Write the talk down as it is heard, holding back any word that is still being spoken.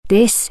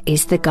This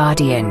is The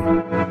Guardian.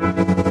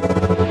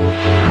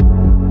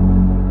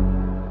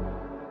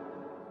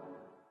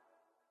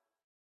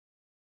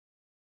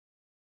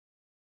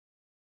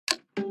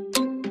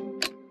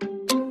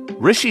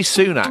 Rishi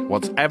Sunak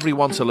wants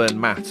everyone to learn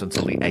maths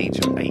until the age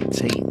of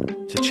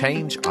 18 to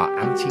change our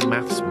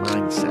anti-maths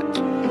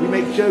mindset. We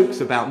make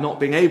jokes about not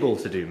being able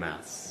to do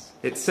maths.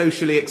 It's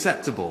socially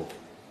acceptable.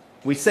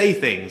 We say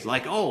things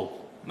like, oh,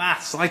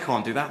 maths, I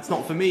can't do that, it's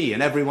not for me,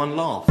 and everyone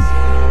laughs.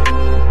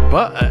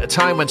 But at a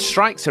time when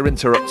strikes are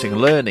interrupting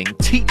learning,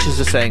 teachers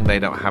are saying they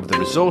don't have the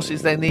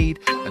resources they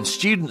need, and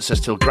students are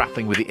still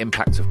grappling with the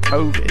impact of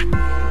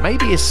COVID,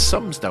 maybe his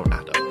sums don't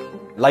add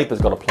up. Labour's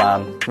got a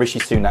plan, Rishi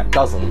Sunak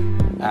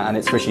doesn't, and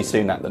it's Rishi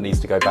Sunak that needs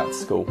to go back to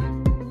school.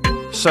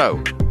 So,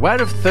 where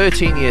have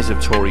 13 years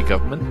of Tory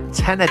government,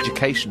 10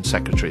 education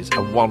secretaries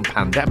and 1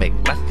 pandemic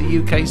left the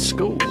UK's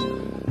schools?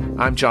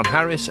 I'm John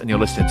Harris, and you're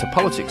listening to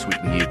Politics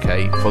Weekly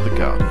UK for The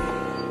Guardian.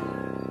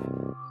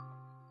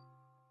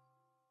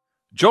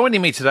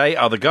 Joining me today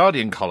are The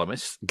Guardian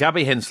columnists,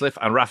 Gaby, Hinsliff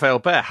and Rafael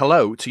Behr.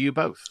 Hello to you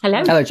both.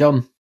 Hello. Hello,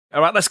 John.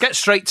 All right, let's get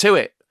straight to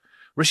it.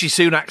 Rishi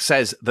Sunak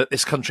says that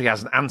this country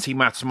has an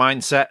anti-maths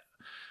mindset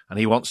and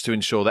he wants to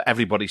ensure that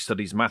everybody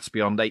studies maths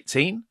beyond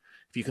 18.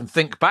 If you can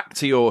think back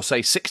to your,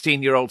 say,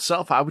 16-year-old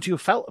self, how would you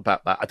have felt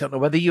about that? I don't know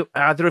whether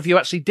either of you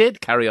actually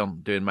did carry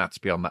on doing maths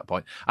beyond that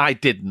point. I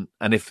didn't.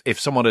 And if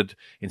someone had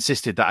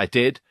insisted that I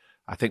did,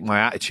 I think my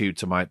attitude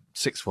to my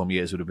sixth form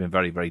years would have been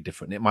very, very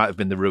different. It might have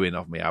been the ruin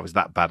of me. I was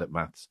that bad at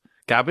maths.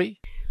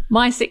 Gaby?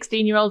 My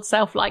 16-year-old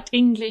self liked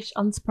English,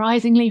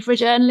 unsurprisingly, for a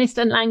journalist,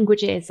 and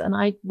languages, and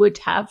I would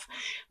have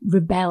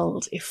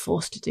rebelled if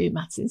forced to do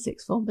maths in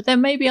sixth form. But then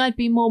maybe I'd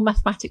be more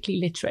mathematically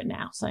literate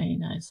now, so who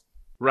knows?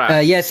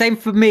 Right. Yeah, same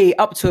for me,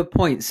 up to a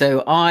point.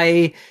 So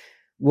I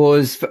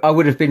was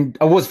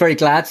very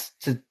glad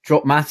to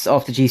drop maths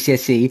after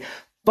GCSE.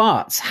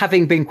 But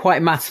having been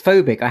quite maths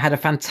phobic, I had a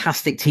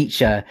fantastic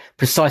teacher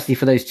precisely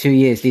for those 2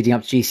 years leading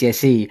up to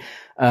GCSE.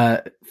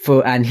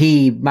 And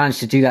he managed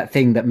to do that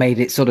thing that made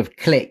it sort of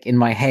click in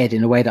my head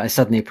in a way that I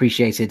suddenly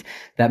appreciated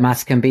that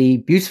maths can be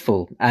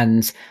beautiful.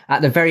 And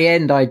at the very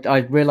end,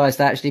 I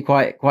realized I actually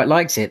quite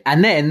liked it.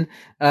 And then,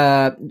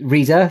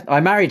 reader,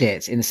 I married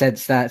it in the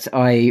sense that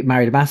I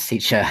married a maths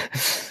teacher.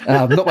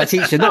 Not my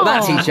teacher, not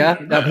that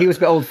teacher. He was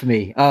a bit old for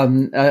me.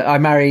 I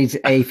married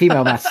a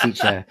female maths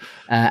teacher,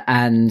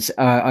 and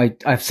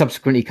I've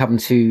subsequently come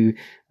to,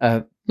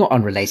 not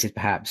unrelated,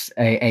 perhaps,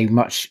 a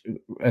much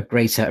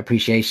greater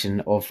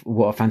appreciation of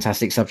what a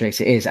fantastic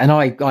subject it is. And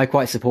I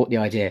quite support the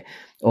idea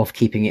of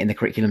keeping it in the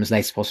curriculum as late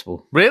as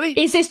possible. Really?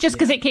 Is this just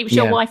because it keeps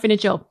your wife in a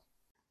job?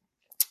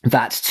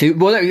 That too.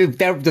 Well,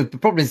 the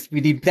problem is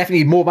we definitely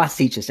need more maths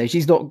teachers. So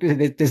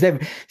there's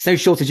no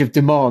shortage of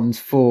demand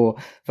for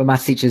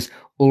maths teachers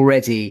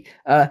already.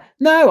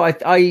 No,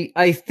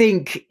 I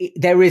think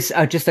there is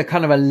just a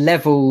kind of a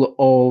level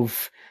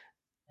of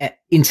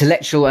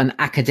intellectual and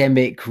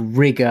academic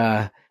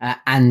rigor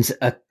and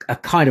a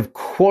kind of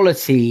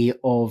quality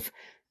of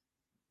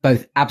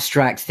both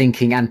abstract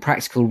thinking and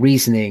practical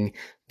reasoning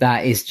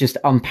that is just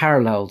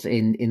unparalleled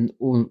in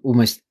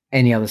almost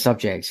any other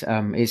subject.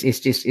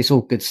 It's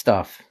all good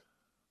stuff.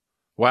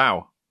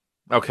 Wow.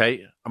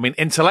 Okay. I mean,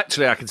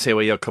 intellectually, I can see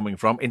where you're coming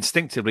from.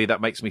 Instinctively,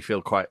 that makes me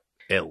feel quite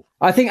ill.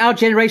 I think our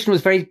generation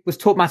was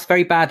taught maths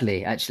very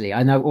badly, actually.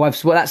 I know. Well,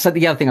 that's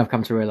the other thing I've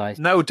come to realise.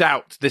 No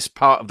doubt this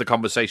part of the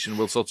conversation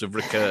will sort of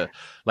recur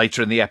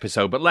later in the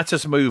episode, but let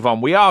us move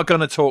on. We are going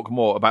to talk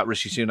more about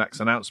Rishi Sunak's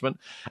announcement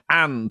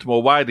and,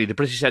 more widely, the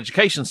British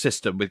education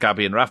system with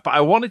Gaby and Raf, but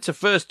I wanted to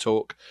first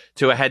talk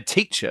to a head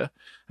teacher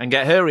and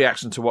get her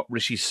reaction to what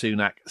Rishi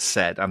Sunak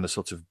said and the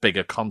sort of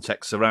bigger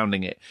context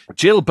surrounding it.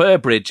 Gill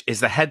Burbridge is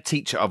the head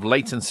teacher of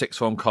Leyton Sixth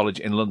Form College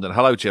in London.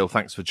 Hello, Gill.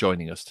 Thanks for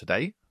joining us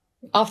today.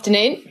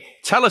 Afternoon.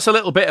 Tell us a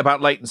little bit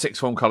about Leyton Sixth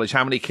Form College.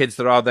 How many kids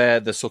there are there,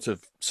 the sort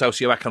of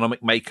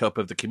socio-economic makeup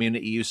of the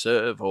community you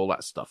serve, all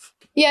that stuff.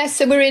 Yeah,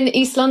 so we're in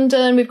East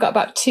London. We've got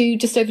about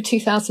just over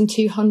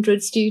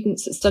 2,200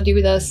 students that study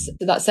with us.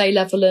 So that's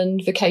A-level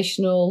and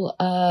vocational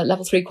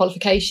level 3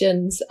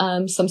 qualifications.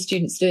 Some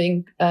students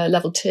doing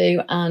level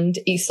 2 and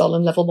ESOL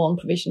and level 1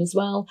 provision as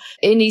well.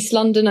 In East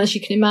London, as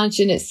you can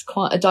imagine, it's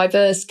quite a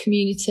diverse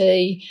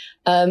community.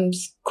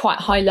 Quite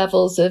high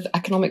levels of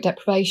economic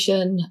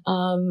deprivation,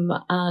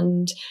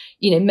 and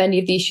many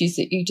of the issues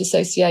that you'd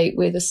associate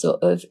with a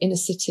sort of inner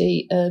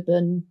city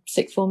urban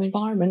sixth form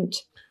environment.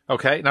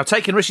 Okay, now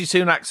taking Rishi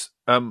Sunak's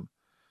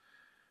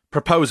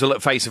proposal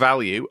at face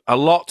value, a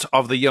lot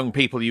of the young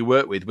people you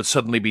work with would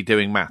suddenly be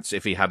doing maths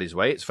if he had his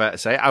way, it's fair to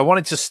say. I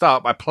wanted to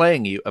start by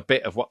playing you a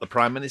bit of what the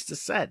Prime Minister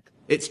said.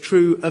 It's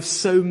true of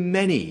so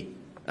many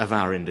of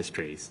our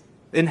industries.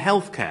 In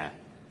healthcare,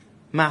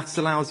 maths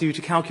allows you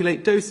to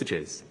calculate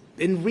dosages.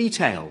 In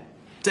retail,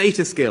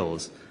 data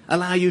skills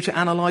allow you to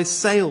analyse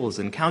sales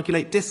and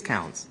calculate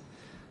discounts.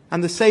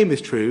 And the same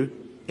is true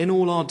in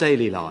all our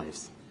daily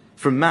lives,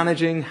 from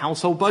managing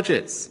household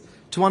budgets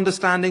to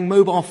understanding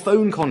mobile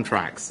phone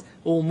contracts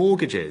or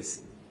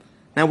mortgages.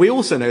 Now, we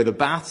also know the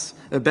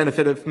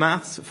benefit of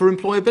maths for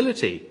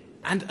employability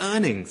and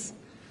earnings.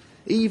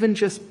 even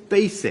just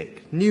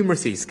basic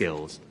numeracy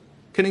skills,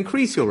 can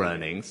increase your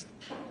earnings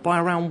by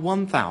around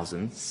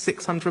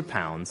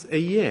 £1,600 a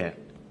year.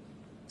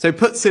 So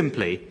put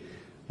simply,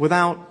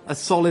 without a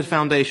solid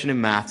foundation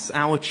in maths,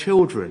 our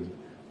children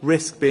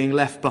risk being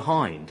left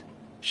behind,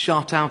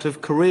 shut out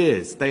of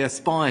careers they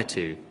aspire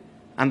to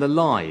and the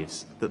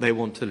lives that they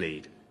want to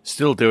lead.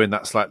 Still doing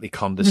that slightly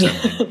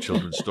condescending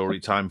children's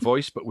story time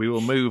voice, but we will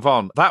move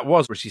on. That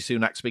was Rishi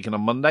Sunak speaking on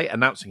Monday,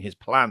 announcing his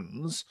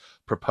proposals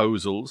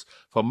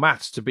for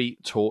maths to be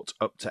taught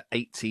up to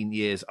 18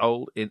 years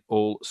old in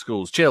all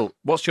schools. Jill,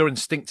 what's your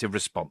instinctive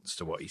response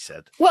to what he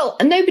said? Well,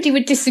 nobody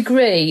would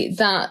disagree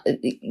that,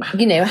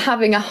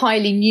 having a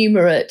highly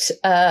numerate,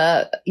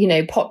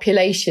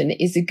 population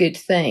is a good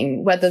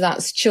thing, whether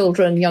that's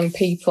children, young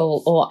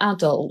people or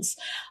adults.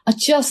 I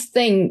just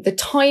think the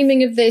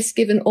timing of this,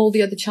 given all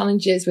the other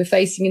challenges we're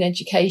facing in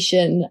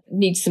education,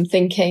 needs some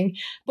thinking.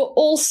 But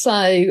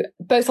also,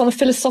 both on a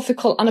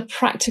philosophical and a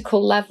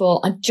practical level,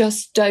 I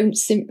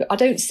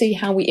don't see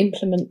how we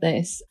implement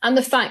this. And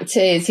the fact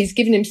is, he's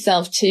given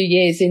himself 2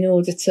 years in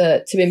order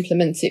to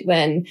implement it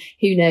when,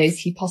 who knows,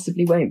 he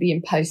possibly won't be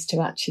in post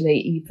to actually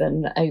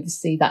even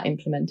oversee that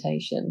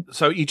implementation.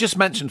 So you just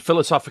mentioned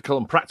philosophical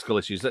and practical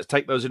issues. Let's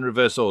take those in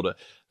reverse order.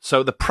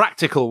 So the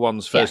practical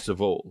ones, first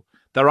of all.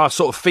 There are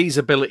sort of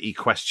feasibility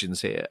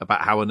questions here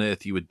about how on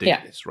earth you would do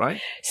this,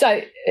 right?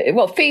 So,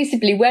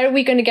 feasibly, where are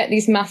we going to get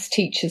these maths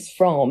teachers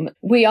from?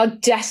 We are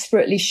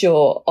desperately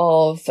short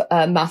of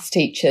maths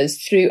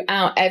teachers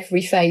throughout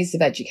every phase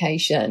of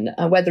education,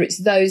 whether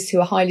it's those who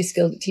are highly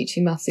skilled at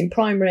teaching maths in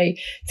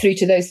primary through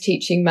to those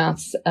teaching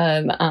maths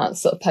at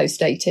sort of post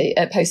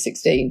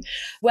 16.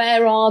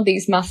 Where are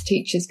these maths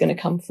teachers going to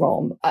come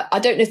from? I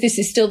don't know if this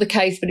is still the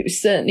case, but it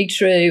was certainly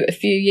true a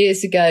few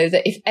years ago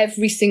that if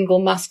every single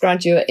maths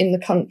graduate in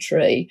the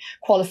country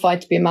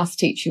qualified to be a maths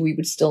teacher, we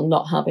would still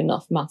not have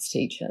enough maths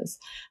teachers.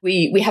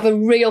 We have a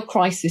real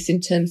crisis in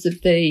terms of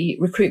the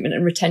recruitment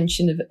and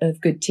retention of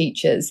good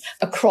teachers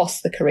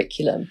across the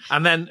curriculum.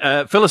 And then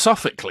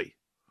philosophically,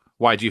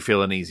 why do you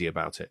feel uneasy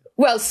about it?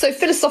 Well, so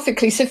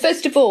philosophically,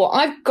 first of all,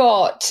 I've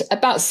got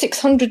about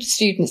 600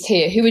 students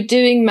here who are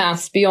doing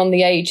maths beyond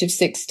the age of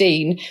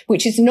 16,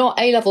 which is not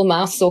A-level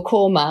maths or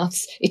core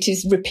maths. It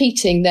is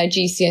repeating their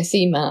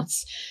GCSE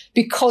maths,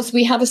 because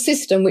we have a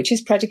system which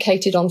is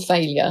predicated on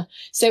failure.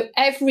 So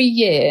every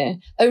year,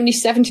 only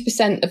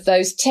 70% of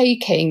those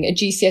taking a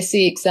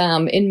GCSE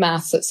exam in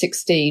maths at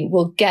 16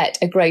 will get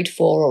a grade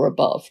 4 or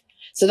above.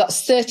 So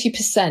that's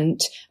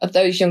 30% of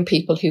those young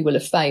people who will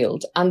have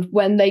failed. And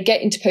when they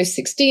get into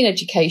post-16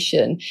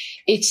 education,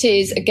 it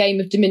is a game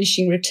of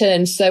diminishing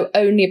returns. So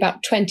only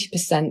about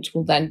 20%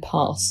 will then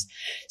pass.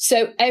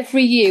 So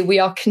every year we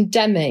are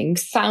condemning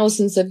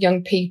thousands of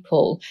young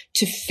people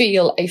to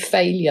feel a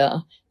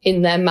failure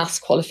in their maths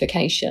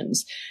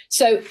qualifications.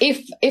 So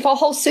if our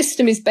whole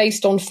system is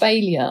based on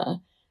failure,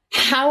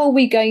 how are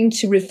we going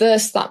to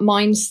reverse that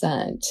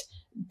mindset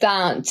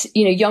that,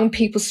 young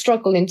people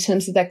struggle in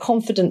terms of their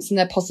confidence and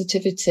their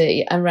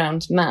positivity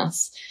around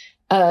maths?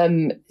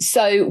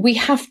 So we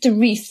have to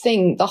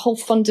rethink the whole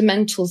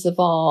fundamentals of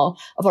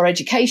our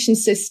education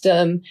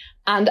system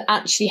and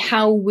actually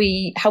how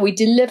we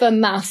deliver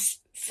maths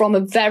from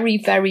a very,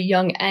 very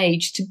young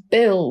age to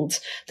build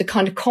the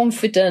kind of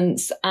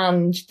confidence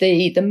and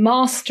the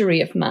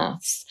mastery of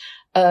maths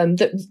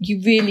that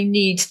you really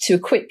need to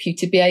equip you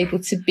to be able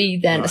to be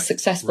then a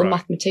successful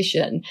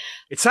mathematician.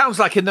 It sounds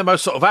like in the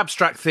most sort of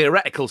abstract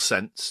theoretical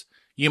sense,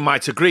 you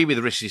might agree with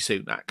Rishi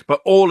Sunak,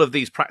 but all of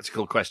these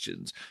practical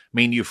questions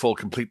mean you fall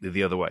completely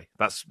the other way.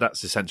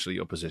 That's essentially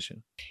your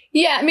position.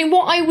 Yeah, I mean,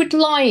 what I would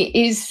like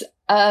is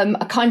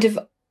a kind of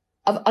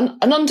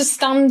an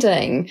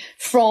understanding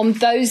from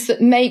those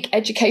that make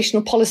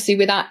educational policy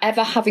without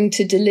ever having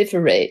to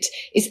deliver it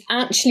is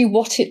actually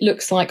what it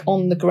looks like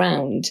on the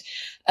ground.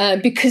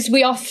 Because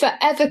we are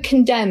forever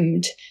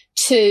condemned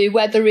to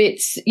whether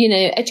it's,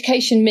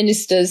 education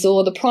ministers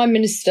or the Prime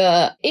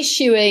Minister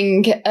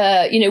issuing,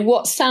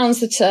 what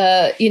sounds at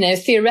a,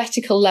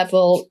 theoretical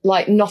level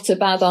like not a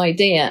bad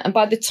idea. And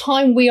by the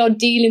time we are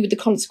dealing with the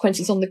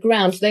consequences on the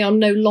ground, they are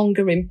no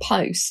longer in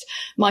post.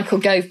 Michael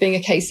Gove being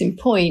a case in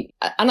point.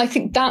 And I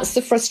think that's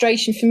the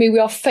frustration for me. We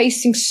are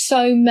facing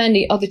so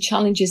many other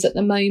challenges at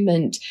the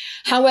moment.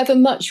 However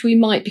much we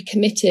might be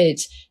committed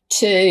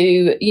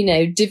to,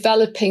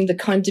 developing the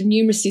kind of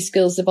numeracy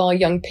skills of our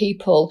young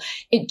people,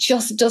 it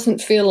just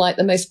doesn't feel like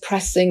the most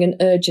pressing and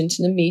urgent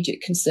and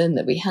immediate concern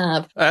that we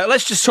have.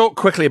 Let's just talk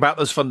quickly about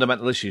those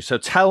fundamental issues. So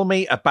tell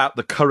me about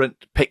the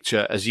current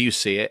picture as you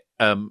see it,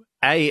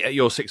 at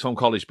your sixth form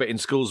college, but in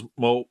schools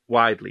more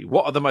widely.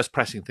 What are the most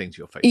pressing things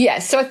you're facing? Yeah,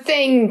 so I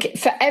think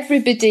for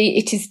everybody,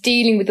 it is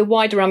dealing with the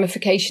wider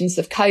ramifications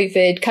of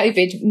COVID.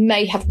 COVID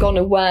may have gone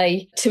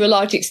away to a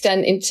large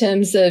extent in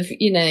terms of,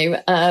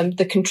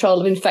 the control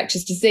of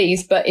infectious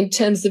disease, but in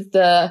terms of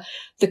the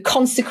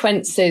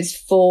consequences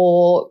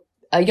for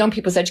young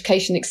people's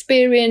education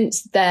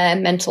experience, their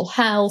mental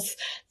health,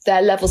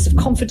 their levels of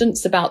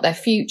confidence about their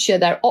future,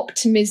 their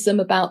optimism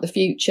about the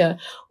future,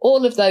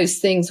 all of those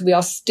things we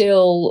are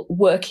still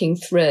working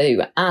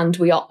through, and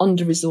we are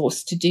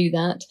under-resourced to do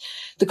that.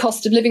 The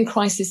cost of living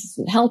crisis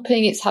isn't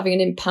helping. It's having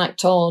an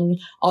impact on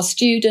our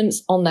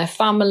students, on their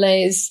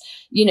families.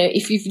 You know,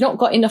 if you've not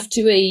got enough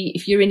to eat,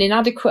 if you're in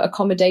inadequate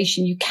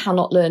accommodation, you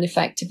cannot learn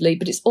effectively.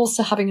 But it's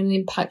also having an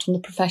impact on the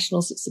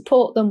professionals that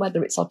support them,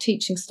 whether it's our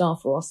teaching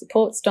staff or our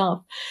support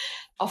staff.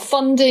 Our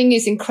funding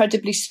is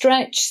incredibly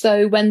stretched.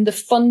 So when the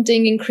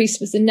funding increase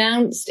was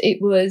announced, it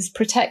was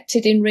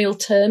protected in real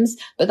terms,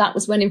 but that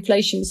was when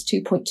inflation was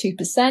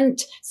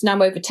 2.2%. It's now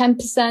over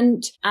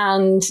 10%.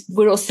 And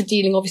we're also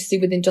dealing obviously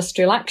with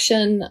industrial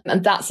action,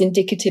 and that's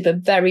indicative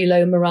of very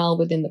low morale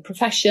within the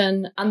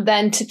profession. And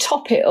then to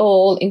top it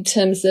all, in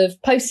terms of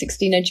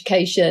post-16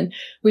 education,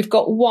 we've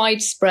got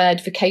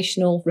widespread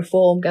vocational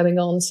reform going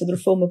on. So the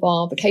reform of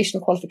our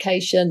vocational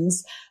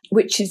qualifications,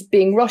 which is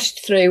being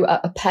rushed through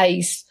at a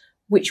pace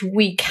which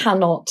we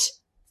cannot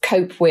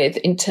cope with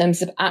in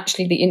terms of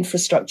actually the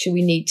infrastructure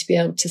we need to be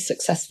able to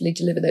successfully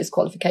deliver those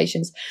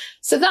qualifications.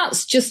 So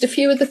that's just a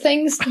few of the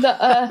things that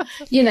are,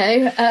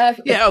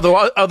 yeah,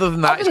 other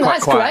than that, it's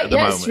quite quiet at the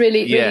moment. It's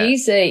really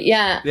easy.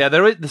 Yeah. Yeah,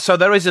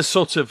 there is a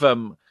sort of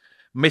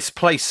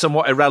misplaced,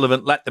 somewhat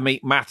irrelevant, let them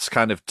eat maths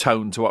kind of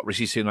tone to what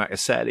Rishi Sunak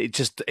has said. It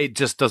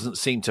just doesn't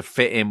seem to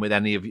fit in with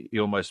any of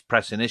your most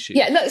pressing issues.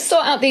 Yeah, let's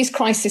sort out these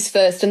crises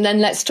first, and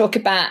then let's talk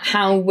about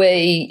how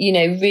we,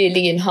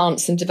 really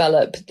enhance and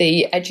develop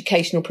the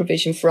educational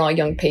provision for our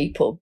young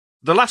people.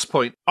 The last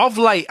point, of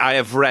late I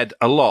have read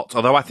a lot,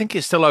 although I think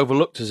it's still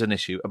overlooked as an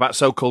issue, about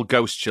so-called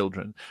ghost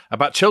children,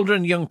 about children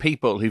and young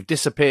people who've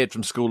disappeared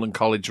from school and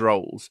college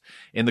roles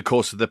in the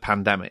course of the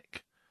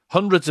pandemic.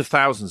 Hundreds of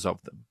thousands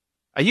of them.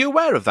 Are you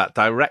aware of that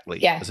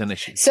directly as an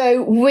issue?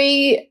 So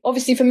we,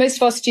 obviously for most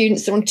of our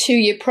students, they're on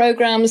 2-year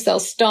programs.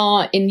 They'll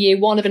start in year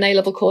 1 of an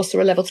A-level course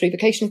or a level 3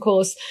 vocational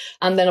course,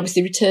 and then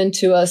obviously return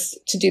to us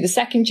to do the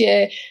second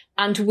year.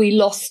 And we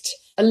lost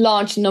a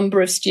large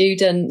number of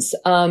students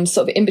sort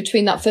of in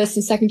between that first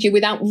and second year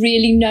without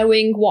really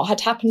knowing what had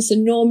happened. So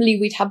normally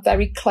we'd have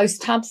very close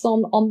tabs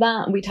on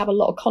that, and we'd have a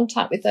lot of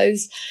contact with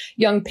those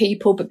young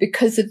people. But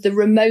because of the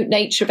remote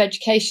nature of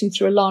education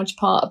through a large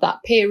part of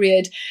that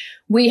period,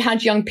 we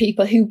had young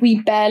people who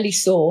we barely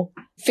saw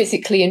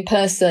physically in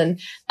person,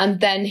 and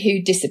then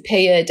who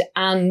disappeared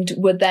and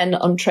were then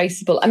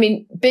untraceable. I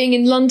mean, being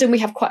in London, we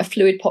have quite a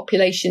fluid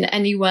population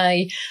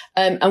anyway,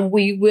 and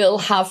we will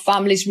have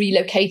families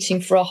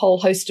relocating for a whole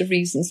host of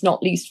reasons,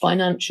 not least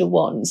financial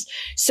ones.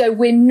 So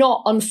we're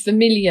not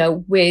unfamiliar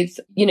with,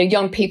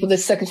 young people, the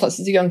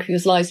circumstances of young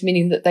people's lives,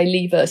 meaning that they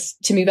leave us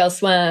to move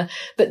elsewhere.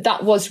 But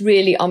that was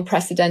really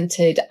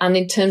unprecedented. And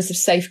in terms of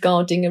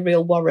safeguarding, a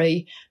real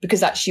worry,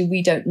 because actually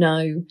we don't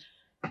know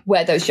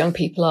where those young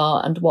people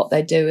are and what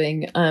they're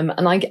doing. And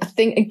I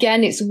think,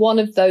 again, it's one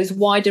of those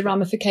wider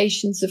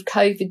ramifications of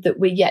COVID that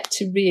we're yet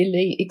to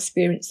really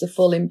experience the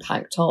full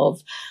impact of.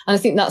 And I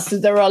think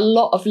there are a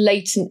lot of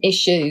latent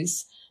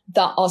issues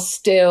that are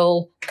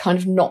still kind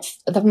of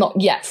have not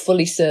yet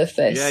fully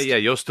surfaced. Yeah,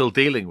 you're still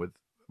dealing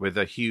with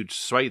a huge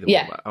swathe of all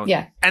that, aren't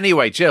you?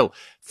 Anyway, Gill,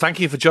 thank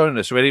you for joining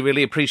us. Really,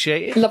 really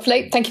appreciate it.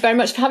 Lovely. Thank you very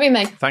much for having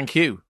me. Thank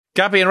you.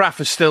 Gaby and Raf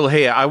are still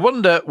here. I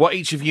wonder what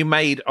each of you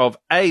made of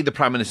A, the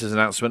Prime Minister's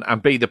announcement, and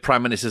B, the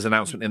Prime Minister's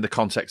announcement in the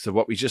context of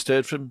what we just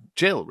heard from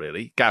Gill,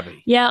 really.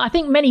 Gaby? Yeah, I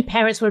think many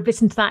parents would have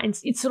listened to that.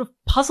 It's sort of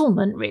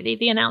puzzlement, really,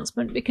 the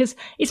announcement, because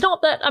it's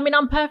not that,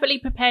 I'm perfectly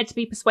prepared to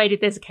be persuaded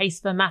there's a case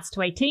for maths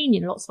to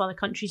 18. Lots of other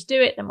countries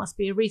do it. There must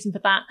be a reason for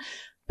that.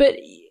 But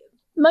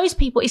most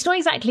people, it's not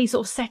exactly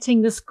sort of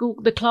setting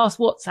the class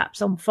WhatsApps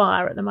on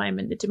fire at the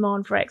moment, the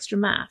demand for extra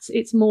maths.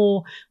 It's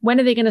more, when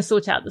are they going to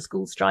sort out the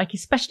school strike,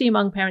 especially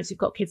among parents who've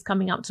got kids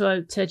coming up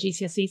to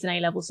GCSEs and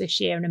A-levels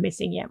this year and are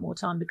missing yet more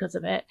time because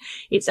of it.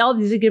 It's, is there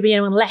going to be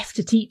anyone left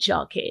to teach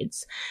our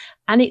kids?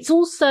 And it's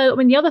also,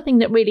 the other thing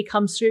that really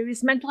comes through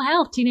is mental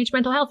health, teenage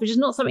mental health, which is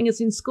not something that's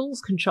in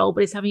schools' control,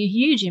 but it's having a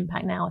huge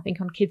impact now, I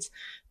think, on kids'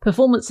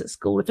 performance at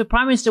school. If the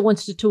Prime Minister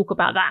wanted to talk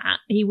about that,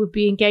 he would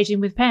be engaging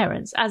with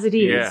parents. As it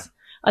is, yeah.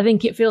 I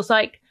think it feels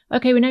like,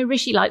 okay, we know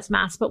Rishi likes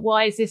maths, but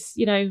why is this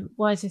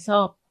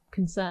our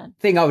concern?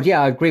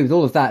 I agree with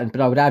all of that,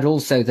 but I would add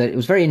also that it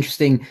was very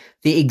interesting,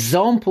 the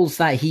examples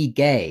that he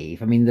gave.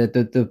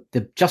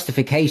 The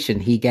justification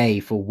he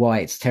gave for why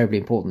it's terribly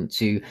important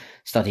to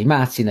study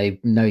maths,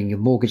 knowing your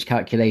mortgage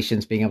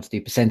calculations, being able to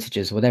do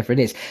percentages, whatever it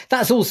is.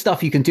 That's all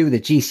stuff you can do with a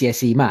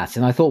GCSE maths.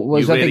 And I thought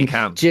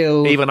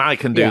Jill, even I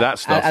can do that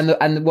stuff.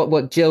 And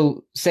what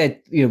Jill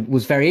said,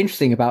 was very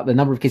interesting about the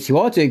number of kids who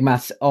are doing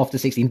maths after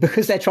 16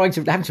 because they're having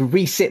to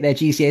resit their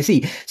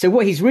GCSE. So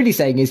what he's really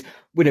saying is,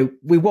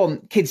 we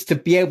want kids to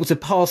be able to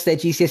pass their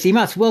GCSE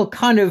maths. Well,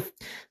 kind of,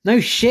 no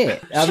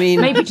shit.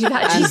 Maybe do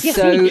that and GCSE.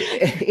 So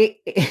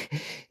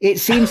it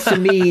seems to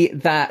me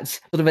that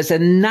sort of as a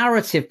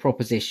narrative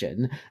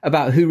proposition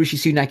about who Rishi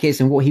Sunak is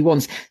and what he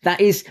wants,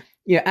 that is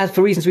as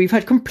for reasons we've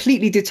heard,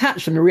 completely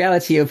detached from the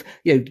reality of,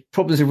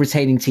 problems of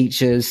retaining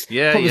teachers,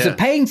 problems of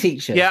paying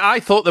teachers. Yeah, I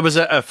thought there was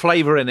a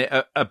flavour in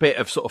it, a bit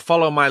of sort of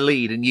follow my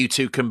lead and you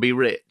too can be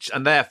rich.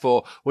 And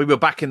therefore, we were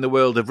back in the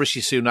world of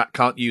Rishi Sunak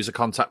can't use a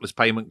contactless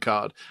payment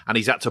card and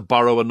he's had to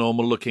borrow a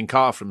normal looking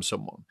car from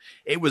someone.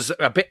 It was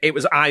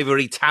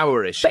ivory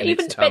towerish.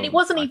 But it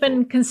wasn't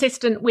even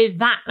consistent with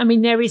that. I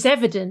mean, there is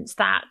evidence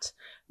that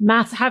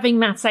having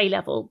maths A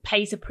level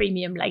pays a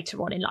premium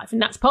later on in life.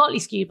 And that's partly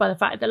skewed by the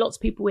fact that lots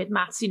of people with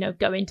maths,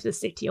 go into the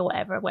city or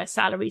whatever, where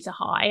salaries are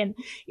high. And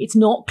it's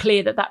not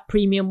clear that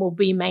premium will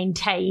be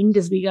maintained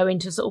as we go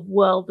into a sort of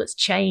world that's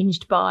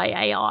changed by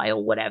AI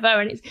or whatever.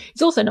 And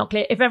it's also not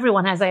clear if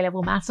everyone has A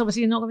level maths,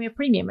 obviously there's not going to be a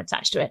premium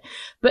attached to it.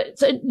 But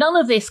so none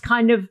of this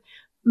kind of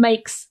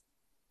makes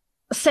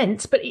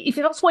sense. But if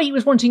that's why he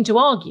was wanting to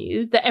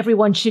argue that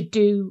everyone should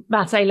do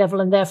maths A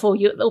level and therefore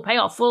they'll pay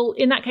off, well,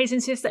 in that case,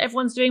 insist that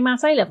everyone's doing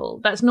maths A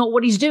level. That's not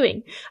what he's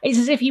doing. It's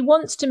as if he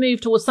wants to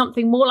move towards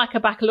something more like a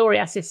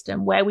baccalaureate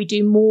system where we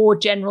do more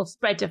general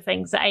spread of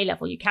things at A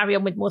level. You carry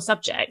on with more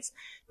subjects,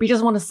 but he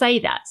doesn't want to say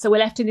that. So we're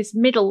left in this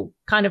middle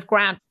kind of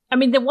ground. I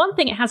mean, the one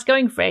thing it has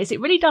going for it is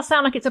it really does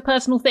sound like it's a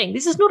personal thing.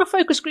 This is not a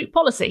focus group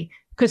policy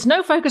because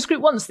no focus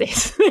group wants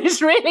this.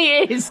 This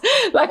really is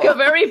like a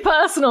very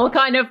personal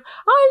kind of,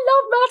 I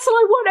love maths and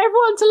I want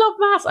everyone to love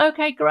maths.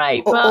 Okay,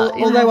 great. But,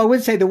 although I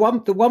would say the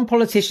one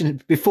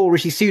politician before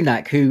Rishi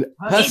Sunak who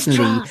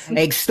personally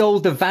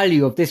extolled the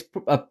value of this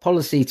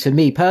policy to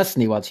me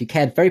personally, once who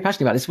cared very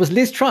passionately about this, was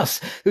Liz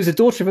Truss, who's the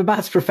daughter of a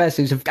maths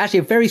professor, who's actually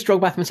a very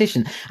strong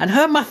mathematician. And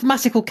her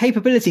mathematical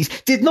capabilities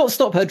did not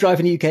stop her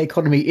driving the UK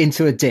economy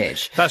into a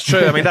ditch. That's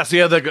true. I mean, that's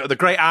the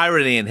great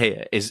irony in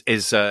here is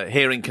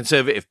hearing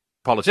conservative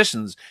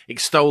politicians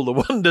extol the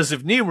wonders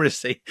of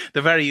numeracy,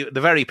 the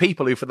very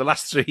people who for the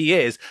last 3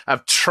 years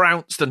have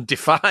trounced and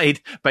defied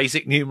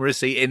basic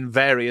numeracy in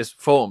various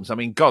forms. I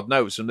mean, God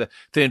knows, from the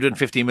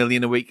 350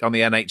 million a week on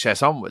the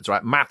NHS onwards,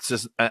 right?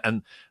 Maths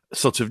and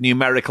sort of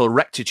numerical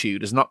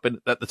rectitude has not been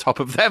at the top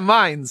of their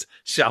minds,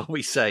 shall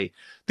we say.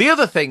 The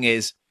other thing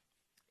is,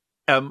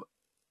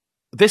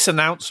 this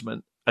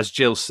announcement, as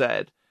Gill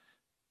said,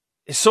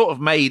 is sort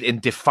of made in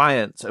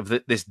defiance of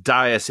this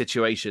dire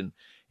situation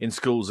in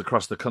schools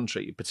across the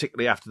country,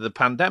 particularly after the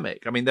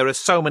pandemic. I mean, there are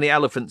so many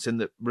elephants in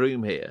the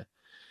room here.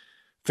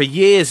 For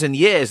years and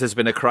years, there's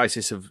been a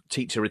crisis of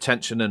teacher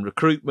retention and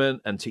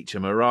recruitment and teacher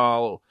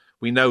morale.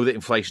 We know that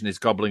inflation is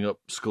gobbling up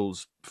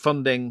schools'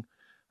 funding.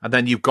 And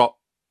then you've got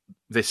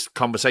this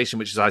conversation,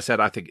 which, as I said,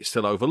 I think is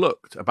still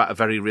overlooked, about a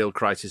very real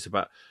crisis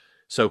about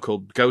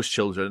so-called ghost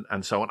children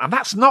and so on. And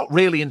that's not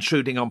really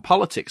intruding on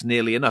politics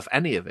nearly enough,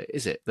 any of it,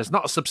 is it? There's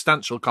not a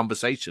substantial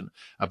conversation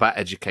about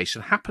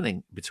education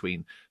happening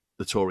between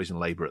the Tories and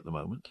Labour at the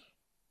moment.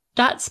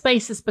 That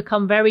space has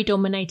become very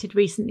dominated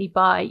recently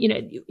by,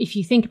 if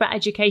you think about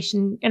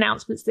education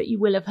announcements that you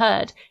will have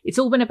heard, it's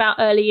all been about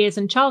early years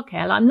and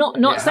childcare. I'm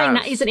not saying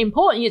that isn't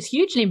important. It's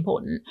hugely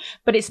important,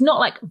 but it's not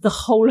like the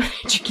whole of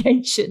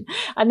education.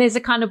 And there's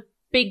a kind of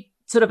big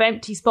sort of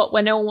empty spot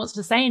where no one wants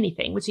to say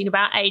anything between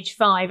about age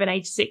 5 and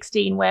age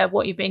 16, where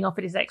what you're being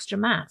offered is extra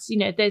maths.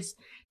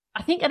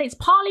 I think, and it's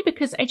partly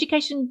because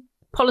education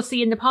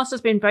policy in the past has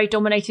been very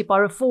dominated by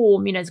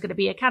reform. There's going to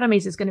be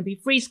academies, there's going to be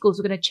free schools,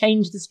 we're going to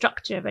change the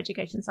structure of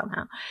education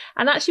somehow.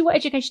 And actually what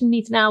education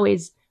needs now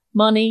is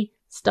money,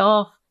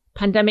 staff,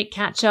 pandemic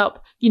catch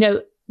up,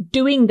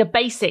 doing the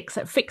basics,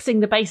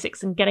 fixing the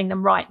basics and getting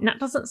them right. And that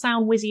doesn't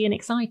sound whizzy and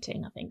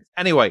exciting, I think.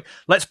 Anyway,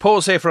 let's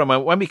pause here for a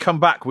moment. When we come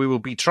back, we will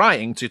be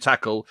trying to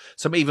tackle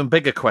some even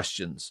bigger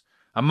questions.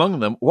 Among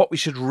them, what we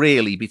should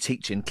really be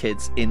teaching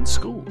kids in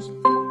schools.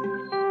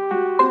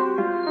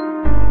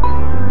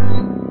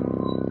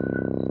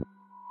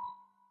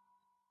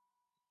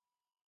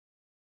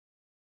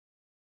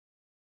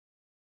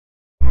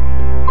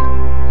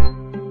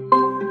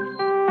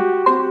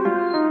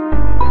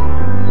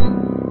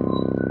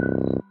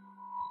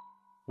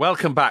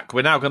 Welcome back.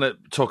 We're now going to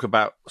talk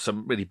about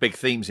some really big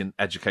themes in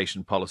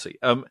education policy.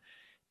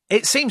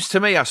 It seems to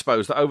me, I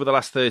suppose, that over the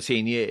last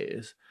 13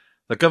 years,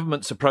 the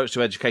government's approach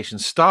to education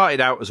started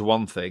out as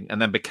one thing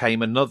and then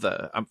became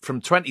another.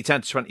 From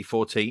 2010 to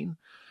 2014,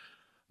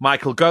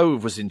 Michael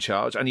Gove was in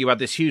charge, and you had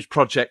this huge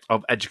project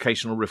of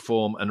educational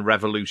reform and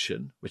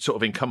revolution, which sort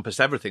of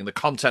encompassed everything, the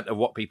content of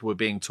what people were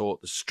being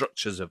taught, the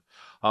structures of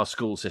our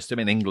school system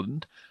in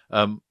England,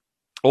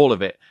 all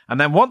of it. And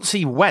then once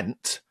he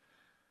went,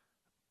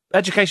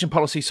 education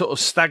policy sort of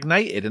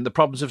stagnated and the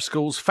problems of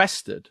schools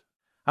festered.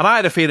 And I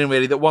had a feeling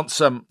really that once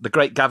the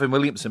great Gavin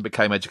Williamson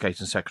became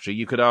Education Secretary,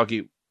 you could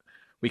argue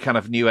we kind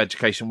of knew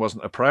education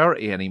wasn't a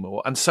priority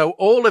anymore. And so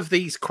all of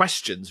these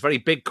questions, very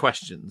big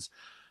questions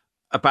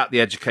about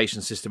the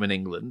education system in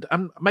England,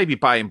 and maybe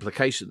by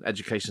implication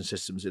education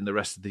systems in the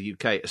rest of the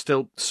UK, are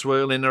still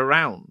swirling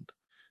around.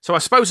 So I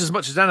suppose as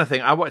much as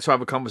anything, I wanted to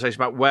have a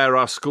conversation about where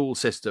our school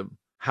system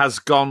has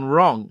gone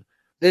wrong.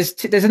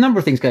 There's a number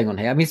of things going on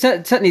here. I mean,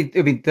 certainly,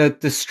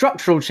 the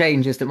structural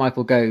changes that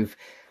Michael Gove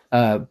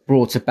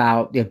brought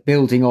about,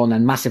 building on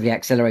and massively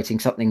accelerating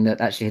something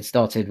that actually had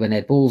started when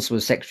Ed Balls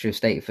was Secretary of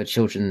State for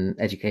Children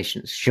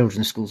Education,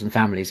 Children's Schools and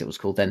Families, it was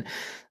called then.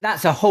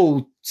 That's a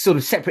whole sort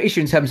of separate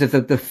issue in terms of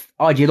the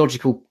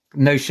ideological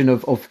notion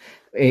of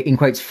in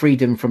quotes,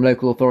 freedom from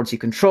local authority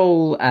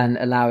control and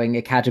allowing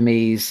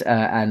academies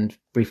and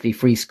briefly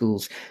free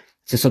schools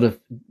to sort of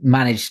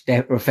manage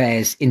their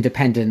affairs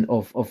independent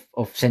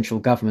of central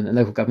government and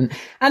local government.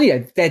 And,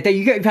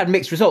 you've had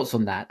mixed results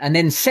on that. And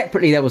then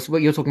separately, there was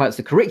what you're talking about is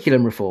the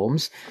curriculum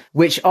reforms,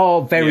 which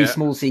are very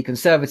small c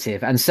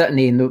conservative. And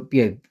certainly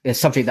in a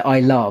subject that I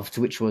loved,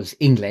 which was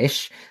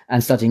English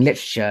and studying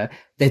literature,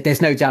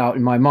 there's no doubt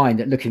in my mind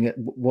that looking at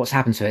what's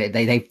happened to it,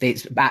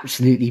 it's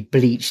absolutely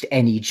bleached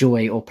any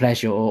joy or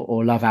pleasure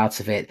or love out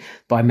of it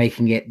by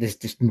making it this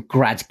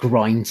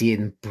grindy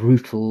and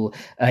brutal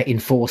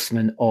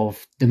enforcement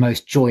of the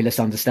most joyless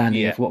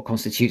understanding of what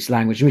constitutes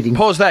language reading.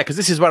 Pause there, because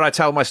this is where I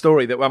tell my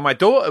story that when my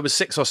daughter was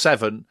 6 or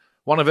 7,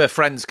 one of her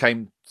friends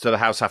came to the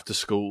house after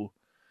school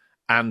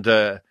and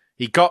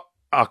he got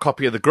our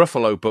copy of the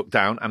Gruffalo book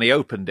down and he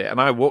opened it and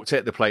I walked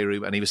into the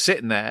playroom and he was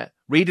sitting there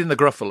reading the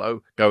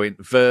Gruffalo going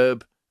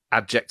verb,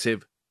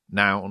 adjective,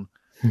 noun.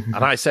 And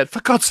I said, for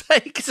God's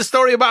sake, it's a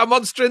story about a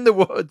monster in the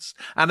woods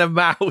and a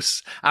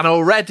mouse. And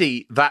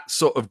already that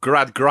sort of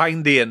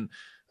Gradgrindian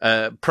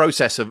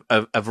process of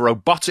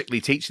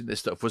robotically teaching this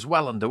stuff was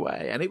well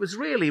underway. And it was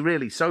really,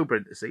 really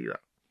sobering to see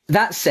that.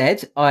 That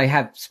said, I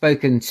have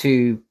spoken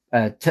to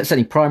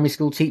certainly primary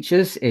school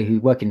teachers who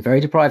work in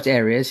very deprived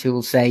areas who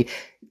will say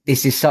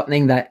this is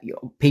something that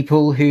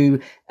people who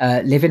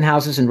live in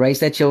houses and raise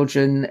their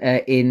children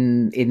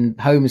in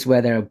homes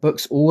where there are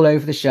books all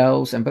over the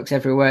shelves and books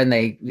everywhere, and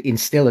they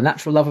instill a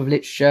natural love of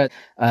literature,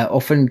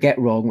 often get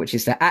wrong, which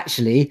is that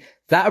actually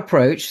that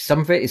approach, some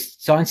of it is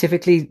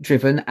scientifically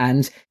driven,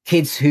 and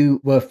kids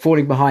who were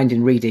falling behind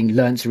in reading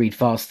learn to read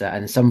faster,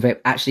 and some of it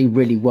actually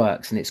really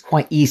works. And it's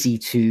quite easy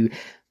to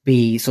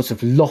be sort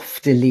of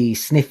loftily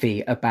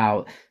sniffy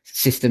about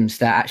systems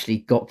that actually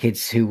got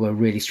kids who were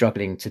really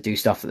struggling to do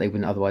stuff that they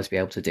wouldn't otherwise be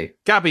able to do.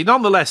 Gaby,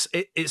 nonetheless,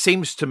 it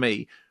seems to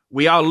me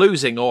we are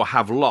losing or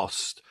have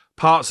lost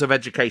parts of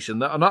education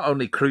that are not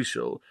only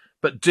crucial,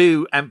 but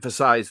do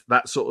emphasise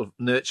that sort of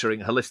nurturing,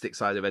 holistic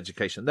side of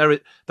education.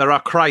 There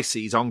are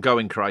crises,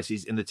 ongoing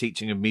crises, in the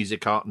teaching of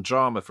music, art and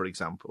drama, for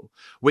example,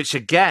 which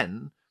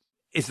again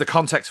is the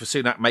context for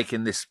Sunak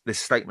making this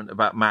statement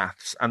about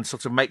maths and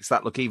sort of makes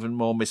that look even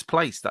more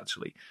misplaced,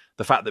 actually.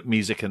 The fact that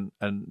music and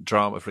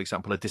drama, for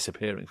example, are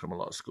disappearing from a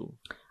lot of schools.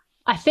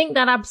 I think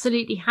that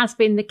absolutely has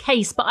been the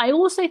case. But I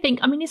also think,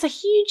 it's a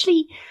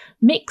hugely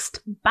mixed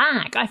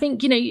bag. I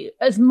think,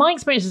 as my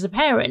experience as a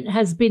parent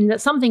has been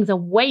that some things are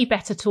way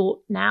better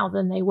taught now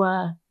than they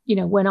were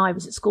when I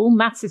was at school.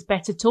 Maths is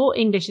better taught.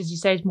 English, as you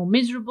say, is more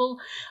miserable.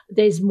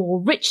 There's more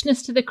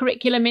richness to the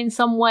curriculum in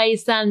some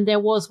ways than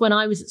there was when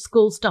I was at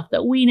school, stuff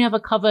that we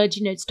never covered,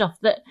 stuff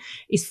that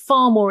is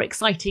far more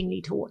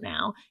excitingly taught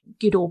now,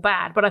 good or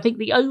bad. But I think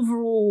the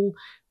overall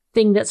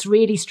thing that's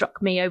really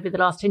struck me over the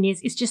last 10 years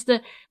is just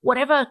that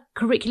whatever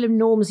curriculum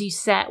norms you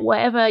set,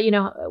 whatever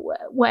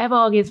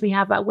arguments we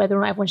have about whether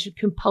or not everyone should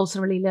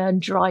compulsorily learn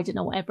Dryden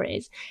or whatever it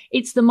is,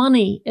 it's the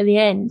money in the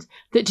end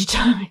that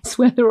determines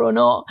whether or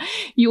not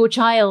your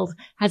child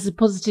has a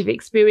positive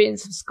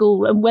experience of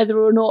school and whether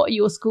or not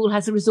your school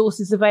has the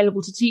resources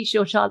available to teach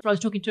your child. I was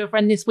talking to a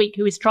friend this week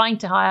who is trying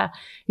to hire,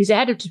 who's a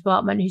head of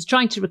department, who's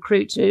trying to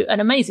recruit to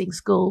an amazing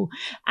school,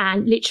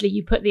 and literally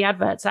you put the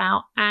adverts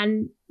out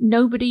and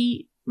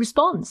nobody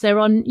response. They're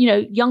on,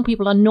 young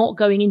people are not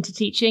going into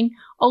teaching.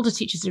 Older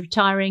teachers are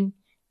retiring.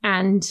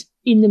 And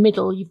in the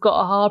middle, you've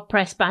got a hard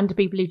pressed band of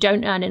people who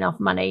don't earn enough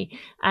money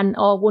and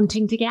are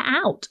wanting to get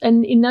out.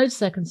 And in those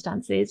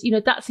circumstances,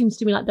 that seems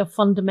to me like the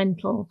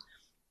fundamental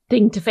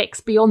thing to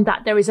fix. Beyond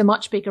that, there is a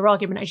much bigger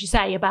argument, as you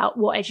say, about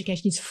what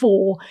education is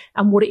for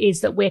and what it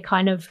is that we're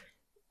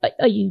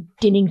are you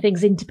dinning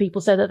things into people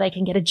so that they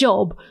can get a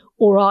job?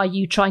 Or are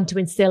you trying to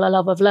instill a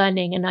love of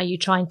learning? And are you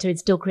trying to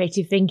instill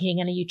creative thinking?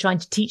 And are you trying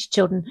to teach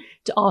children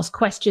to ask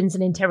questions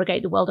and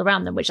interrogate the world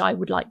around them, which I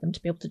would like them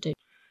to be able to do?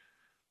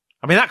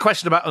 That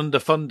question about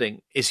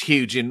underfunding is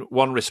huge in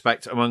one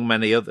respect among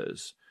many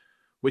others,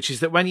 which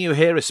is that when you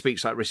hear a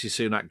speech like Rishi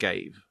Sunak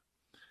gave,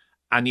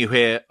 and you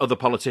hear other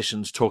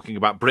politicians talking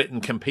about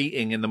Britain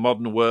competing in the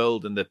modern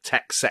world and the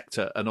tech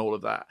sector and all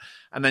of that,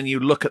 and then you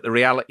look at the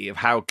reality of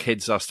how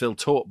kids are still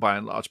taught by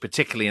and large,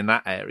 particularly in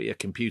that area,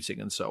 computing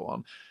and so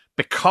on,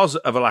 because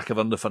of a lack of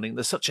underfunding,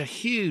 there's such a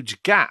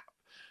huge gap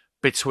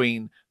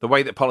between the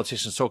way that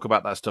politicians talk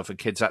about that stuff and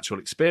kids' actual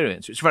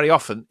experience, which very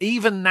often,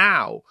 even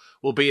now,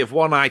 will be of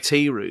one IT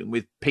room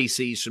with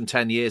PCs from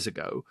 10 years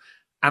ago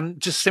and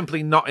just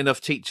simply not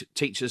enough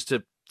teachers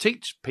to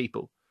teach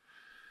people.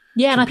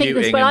 Yeah, and I think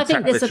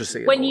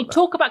when you that.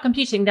 talk about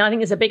computing, then I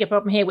think there's a bigger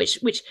problem here, which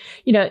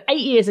 8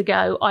 years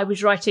ago, I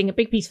was writing a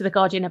big piece for The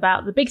Guardian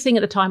about the big thing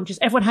at the time, which is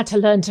everyone had to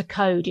learn to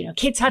code.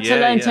 Kids had to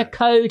learn to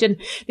code, and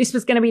this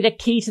was going to be the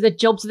key to the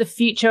jobs of the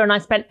future. And I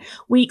spent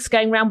weeks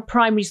going around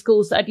primary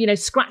schools that had,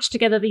 scratched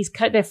together these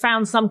code. They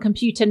found some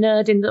computer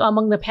nerd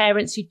among the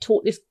parents who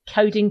taught this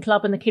coding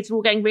club, and the kids were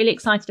all getting really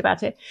excited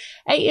about it.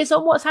 8 years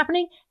on, what's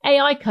happening?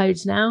 AI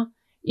codes now.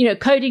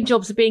 Coding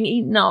jobs are being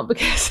eaten up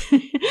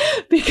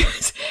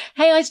because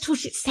AI's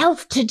taught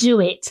itself to do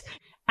it.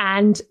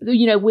 And,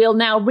 we'll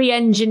now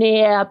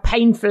re-engineer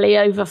painfully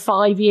over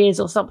 5 years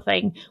or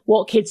something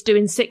what kids do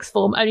in sixth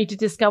form, only to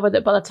discover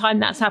that by the time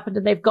that's happened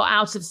and they've got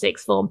out of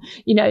sixth form,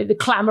 the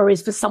clamour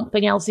is for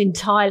something else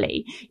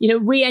entirely.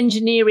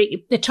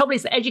 Re-engineering. The trouble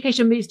is that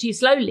education moves too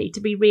slowly to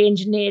be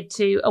re-engineered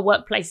to a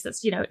workplace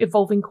that's,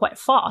 evolving quite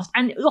fast.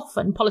 And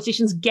often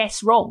politicians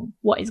guess wrong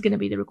what is going to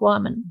be the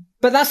requirement.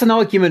 But that's an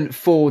argument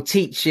for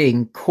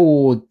teaching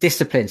core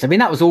disciplines. I mean,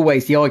 that was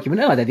always the argument.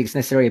 I don't think it's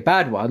necessarily a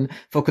bad one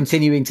for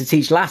continuing to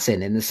teach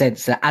Latin, in the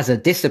sense that as a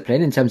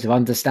discipline, in terms of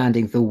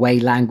understanding the way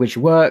language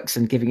works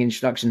and giving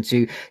introduction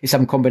to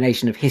some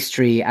combination of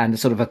history and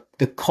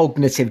the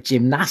cognitive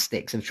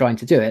gymnastics of trying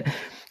to do it.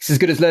 It's as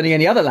good as learning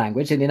any other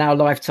language. And in our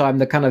lifetime,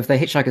 the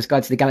Hitchhiker's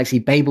Guide to the Galaxy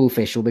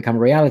Babelfish will become a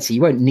reality.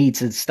 You won't need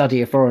to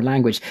study a foreign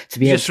language to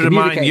be able to communicate. Just to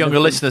remind younger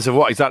listeners of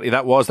what exactly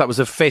that was. That was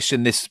a fish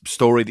in this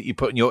story that you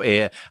put in your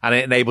ear, and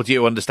it enabled you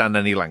to understand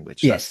any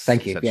language. Yes,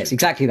 thank you. Yes,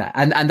 exactly that.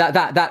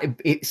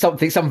 And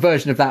some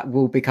version of that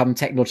will become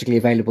technologically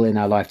available in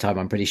our lifetime,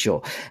 I'm pretty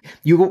sure.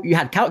 You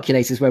had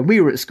calculators when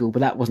we were at school,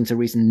 but that wasn't a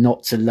reason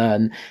not to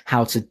learn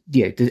how to,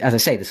 as I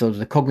say,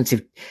 the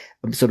cognitive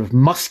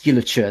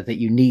musculature that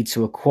you need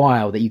to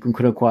acquire, that you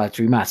can acquire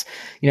through maths.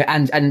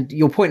 And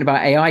your point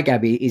about AI,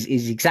 Gaby,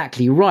 is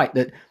exactly right,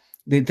 that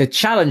the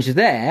challenge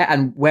there,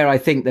 and where I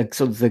think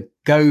the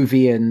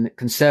Govian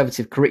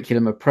conservative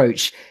curriculum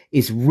approach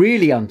is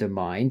really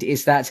undermined,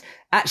 is that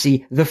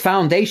actually the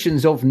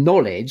foundations of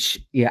knowledge,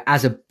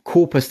 as a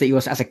corpus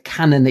as a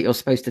canon that you're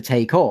supposed to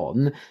take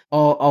on,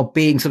 are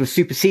being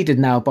superseded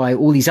now by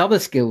all these other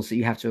skills that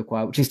you have to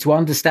acquire, which is to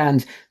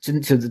understand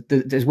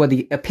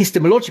the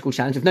epistemological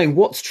challenge of knowing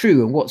what's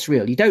true and what's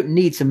real. You don't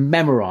need to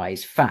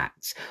memorize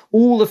facts.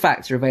 All the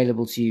facts are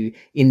available to you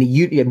in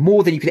the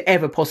more than you could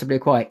ever possibly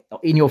acquire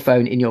in your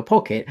phone, in your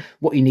pocket.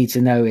 What you need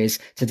to know is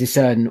to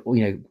discern,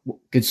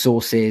 good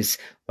sources,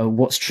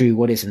 what's true,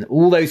 what isn't.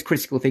 All those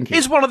critical thinking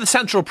is one of the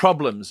central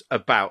problems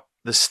about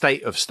the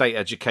state of state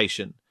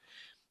education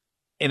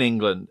in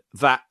England,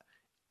 that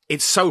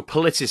it's so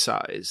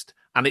politicized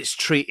and it's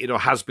treated, or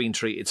has been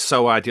treated,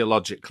 so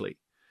ideologically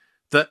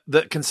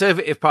that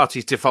Conservative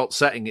Party's default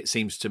setting, it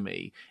seems to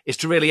me, is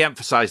to really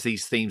emphasize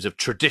these themes of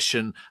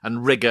tradition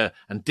and rigor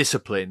and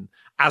discipline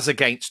as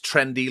against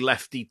trendy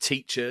lefty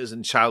teachers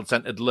and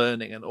child-centered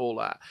learning and all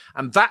that.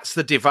 And that's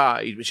the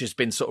divide which has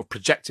been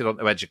projected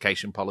onto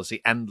education policy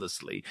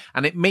endlessly.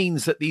 And it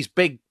means that these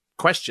big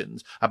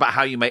questions about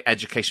how you make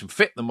education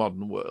fit the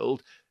modern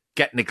world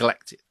get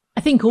neglected.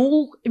 I think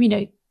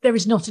there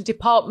is not a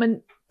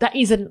department that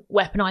isn't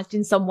weaponized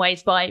in some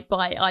ways by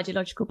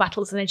ideological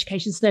battles, and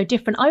education's no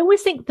different. I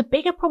always think the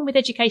bigger problem with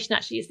education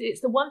actually is that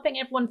it's the one thing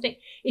everyone thinks.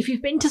 If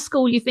you've been to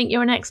school, you think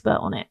you're an expert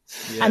on it.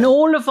 Yeah. And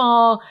all of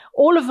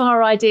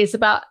our ideas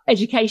about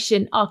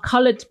education are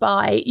coloured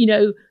by,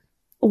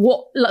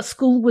 what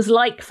school was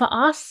like for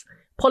us.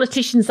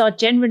 Politicians are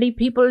generally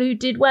people who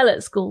did well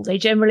at school. They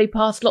generally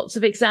passed lots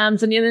of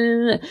exams and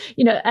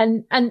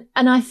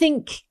I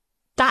think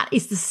that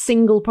is the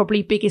single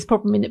probably biggest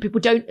problem, in that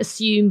people don't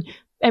assume,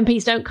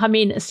 MPs don't come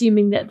in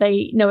assuming that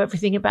they know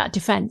everything about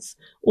defence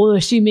or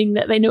assuming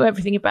that they know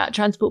everything about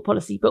transport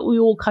policy, but we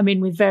all come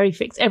in with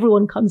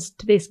everyone comes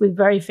to this with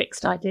very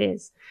fixed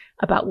ideas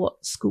about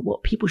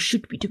what people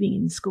should be doing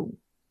in school.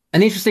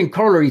 An interesting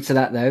corollary to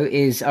that, though,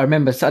 is I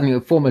remember something a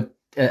former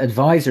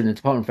advisor in the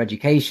Department for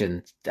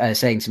Education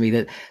saying to me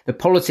that the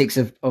politics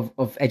of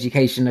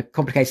education are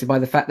complicated by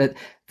the fact that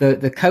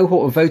the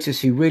cohort of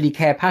voters who really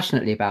care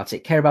passionately about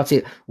it care about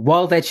it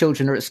while their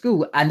children are at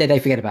school, and then they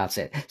forget about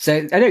it. So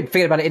I don't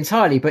forget about it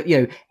entirely, but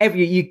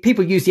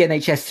people use the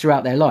NHS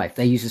throughout their life.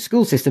 They use the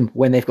school system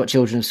when they've got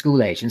children of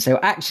school age, and so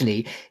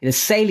actually the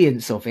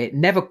salience of it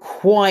never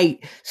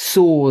quite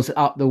soars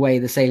up the way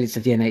the salience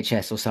of the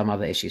NHS or some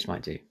other issues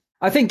might do.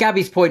 I think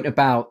Gaby's point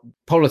about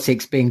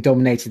politics being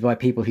dominated by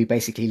people who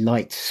basically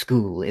liked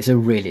school is a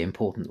really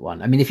important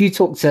one. I mean, if you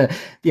talk to,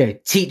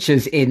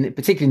 teachers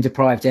particularly in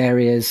deprived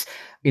areas,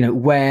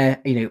 where,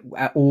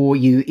 or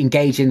you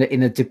engage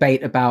in a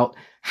debate about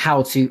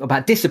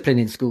about discipline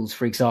in schools,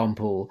 for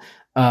example,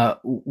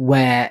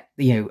 where,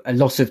 a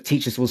lot of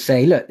teachers will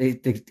say, look,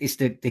 it's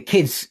the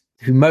kids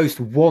who most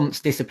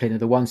want discipline are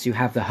the ones who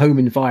have the home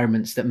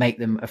environments that make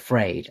them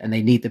afraid, and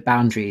they need the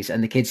boundaries,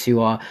 and the kids who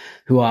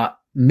are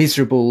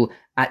miserable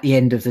at the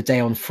end of the day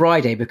on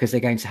Friday, because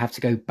they're going to have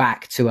to go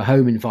back to a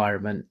home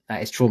environment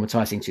that is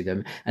traumatizing to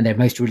them. And they're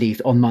most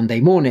relieved on Monday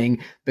morning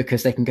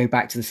because they can go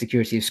back to the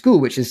security of school,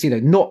 which is,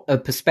 not a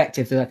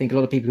perspective that I think a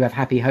lot of people who have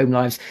happy home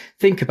lives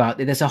think about.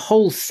 There's a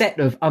whole set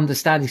of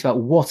understandings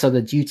about what are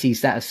the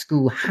duties that a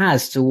school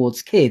has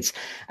towards kids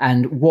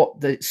and what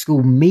the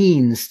school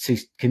means to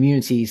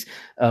communities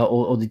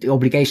or the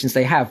obligations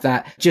they have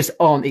that just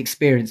aren't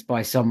experienced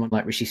by someone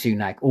like Rishi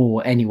Sunak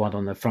or anyone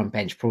on the front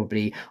bench,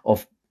 probably,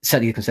 of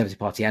certainly the Conservative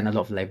Party and a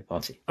lot of the Labour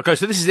Party. Okay,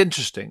 so this is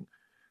interesting,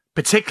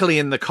 particularly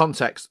in the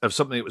context of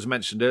something that was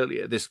mentioned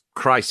earlier, this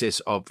crisis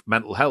of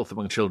mental health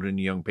among children and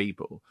young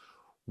people.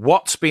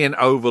 What's being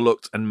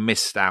overlooked and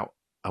missed out,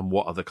 and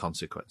what are the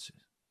consequences?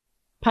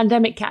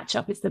 Pandemic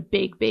catch-up is the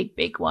big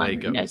one. There you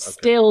go. Okay.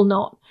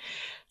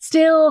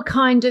 Still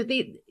kind of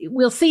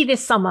we'll see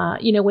this summer,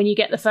 when you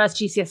get the first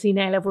GCSE and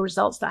A-level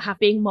results that have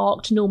been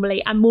marked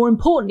normally. And more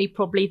importantly,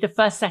 probably the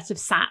first set of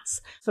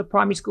SATs for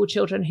primary school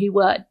children who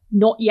were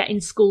not yet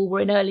in school, were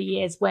in early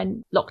years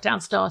when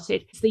lockdown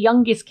started. It's the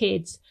youngest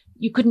kids.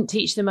 You couldn't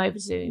teach them over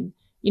Zoom.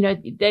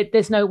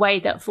 There's no way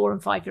that 4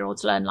 and 5 year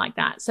olds learn like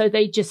that. So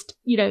they just,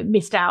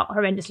 missed out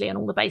horrendously on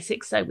all the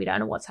basics. So we don't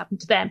know what's happened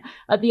to them.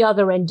 At the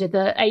other end of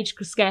the age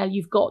scale,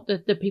 you've got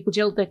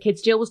the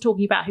kids Jill was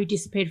talking about who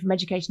disappeared from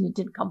education and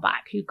didn't come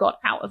back, who got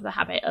out of the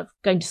habit of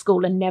going to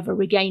school and never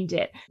regained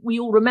it. We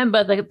all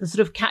remember the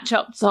sort of catch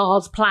up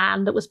SARS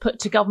plan that was put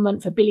to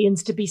government for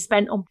billions to be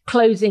spent on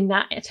closing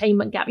that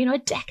attainment gap, a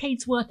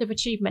decade's worth of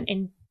achievement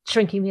in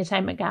shrinking the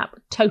attainment gap,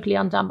 totally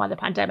undone by the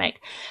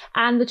pandemic.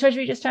 And the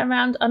Treasury just turned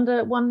around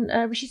under one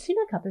Rishi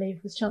Sunak, I believe,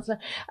 was Chancellor,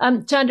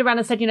 turned around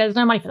and said, there's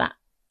no money for that.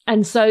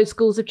 And so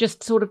schools have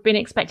just sort of been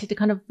expected to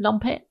kind of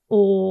lump it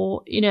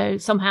or,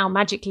 somehow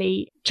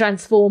magically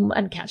transform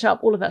and catch up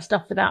all of that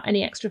stuff without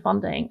any extra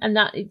funding. And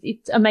that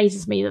it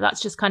amazes me that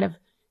that's just kind of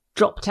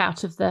dropped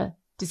out of the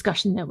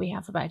discussion that we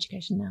have about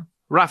education now.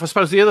 Raf, I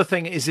suppose the other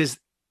thing is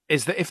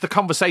that if the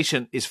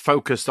conversation is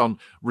focused on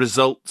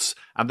results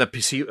and the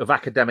pursuit of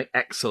academic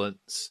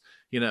excellence,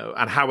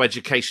 and how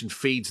education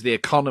feeds the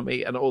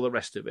economy and all the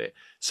rest of it,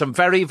 some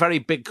very, very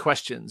big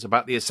questions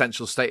about the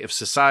essential state of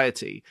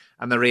society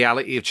and the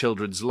reality of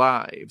children's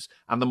lives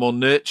and the more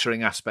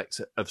nurturing aspects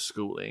of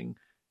schooling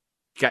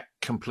get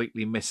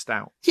completely missed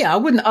out. Yeah, I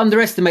wouldn't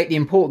underestimate the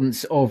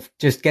importance of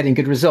just getting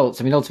good results.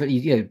 I mean, ultimately,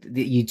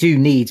 you do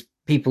need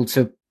people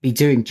to be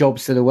doing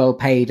jobs that are well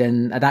paid,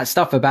 and that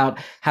stuff about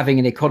having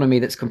an economy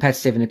that's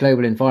competitive in a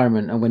global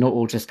environment, and we're not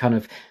all just kind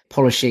of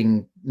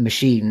polishing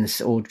machines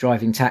or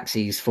driving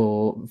taxis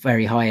for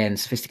very high end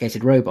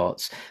sophisticated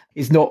robots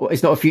is not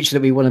a future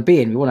that we want to be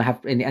in. We want to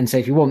have, and so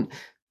if you want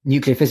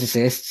nuclear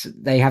physicists,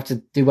 they have to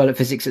do well at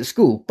physics at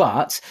school.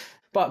 But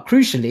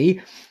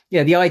crucially,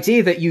 the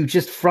idea that you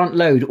just front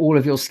load all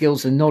of your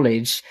skills and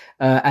knowledge,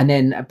 and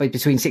then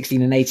between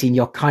 16 and 18,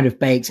 you're kind of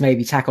baked,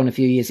 maybe tack on a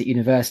few years at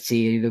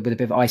university with a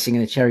bit of icing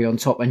and a cherry on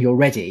top, and you're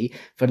ready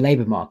for the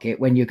labour market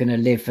when you're going to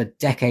live for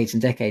decades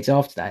and decades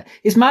after that,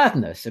 is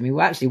madness. I mean,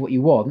 actually what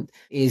you want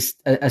is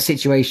a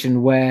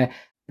situation where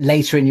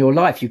later in your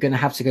life, you're going to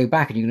have to go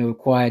back and you're going to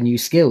acquire new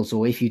skills.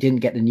 Or if you didn't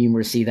get the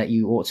numeracy that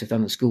you ought to have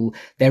done at school,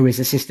 there is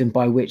a system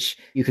by which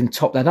you can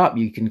top that up.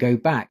 You can go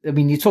back. I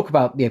mean, you talk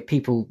about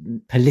people,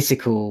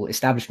 political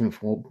establishment,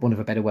 for want of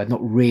a better word,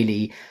 not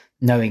really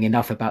knowing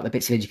enough about the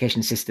bits of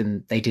education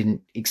system they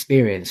didn't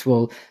experience.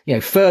 Well,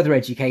 further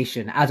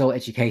education, adult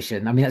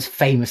education, I mean, that's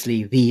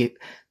famously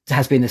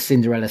has been the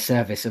Cinderella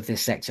service of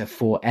this sector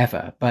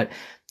forever. But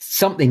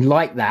something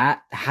like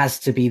that has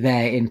to be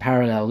there in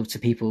parallel to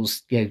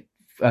people's,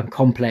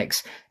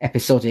 complex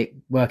episodic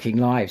working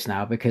lives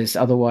now, because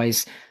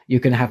otherwise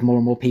you're going to have more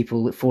and more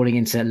people falling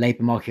into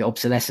labour market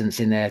obsolescence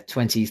in their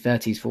 20s,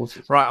 30s,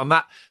 40s. Right, on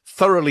that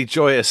thoroughly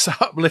joyous,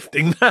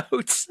 uplifting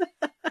note,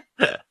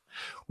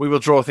 we will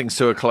draw things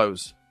to a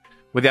close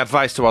with the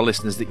advice to our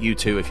listeners that you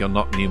too, if you're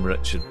not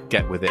numerate, should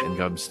get with it and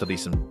go and study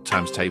some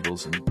times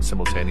tables and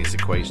simultaneous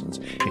equations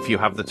if you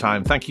have the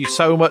time. Thank you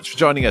so much for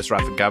joining us,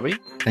 Raf and Gaby.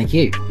 Thank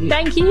you.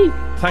 Thank you.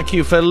 Thank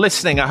you for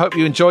listening. I hope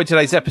you enjoyed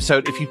today's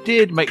episode. If you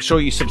did, make sure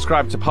you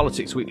subscribe to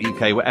Politics Weekly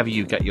UK wherever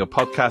you get your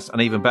podcast, and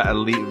even better,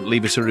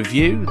 leave us a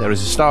review. There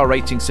is a star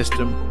rating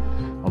system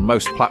on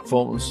most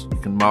platforms. You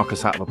can mark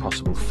us out of a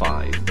possible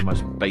 5, the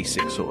most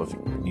basic sort of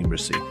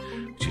numeracy,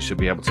 which you should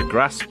be able to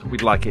grasp.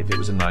 We'd like it if it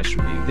was a nice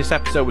review. This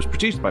episode was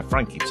produced by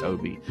Frankie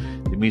Toby.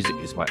 The music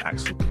is by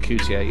Axel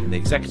Coutier, and the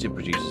executive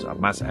producers are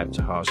Maz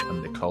Ebtahaj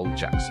and Nicole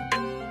Jackson.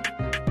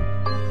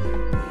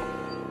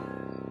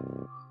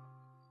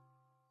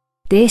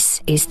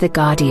 This is The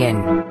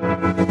Guardian.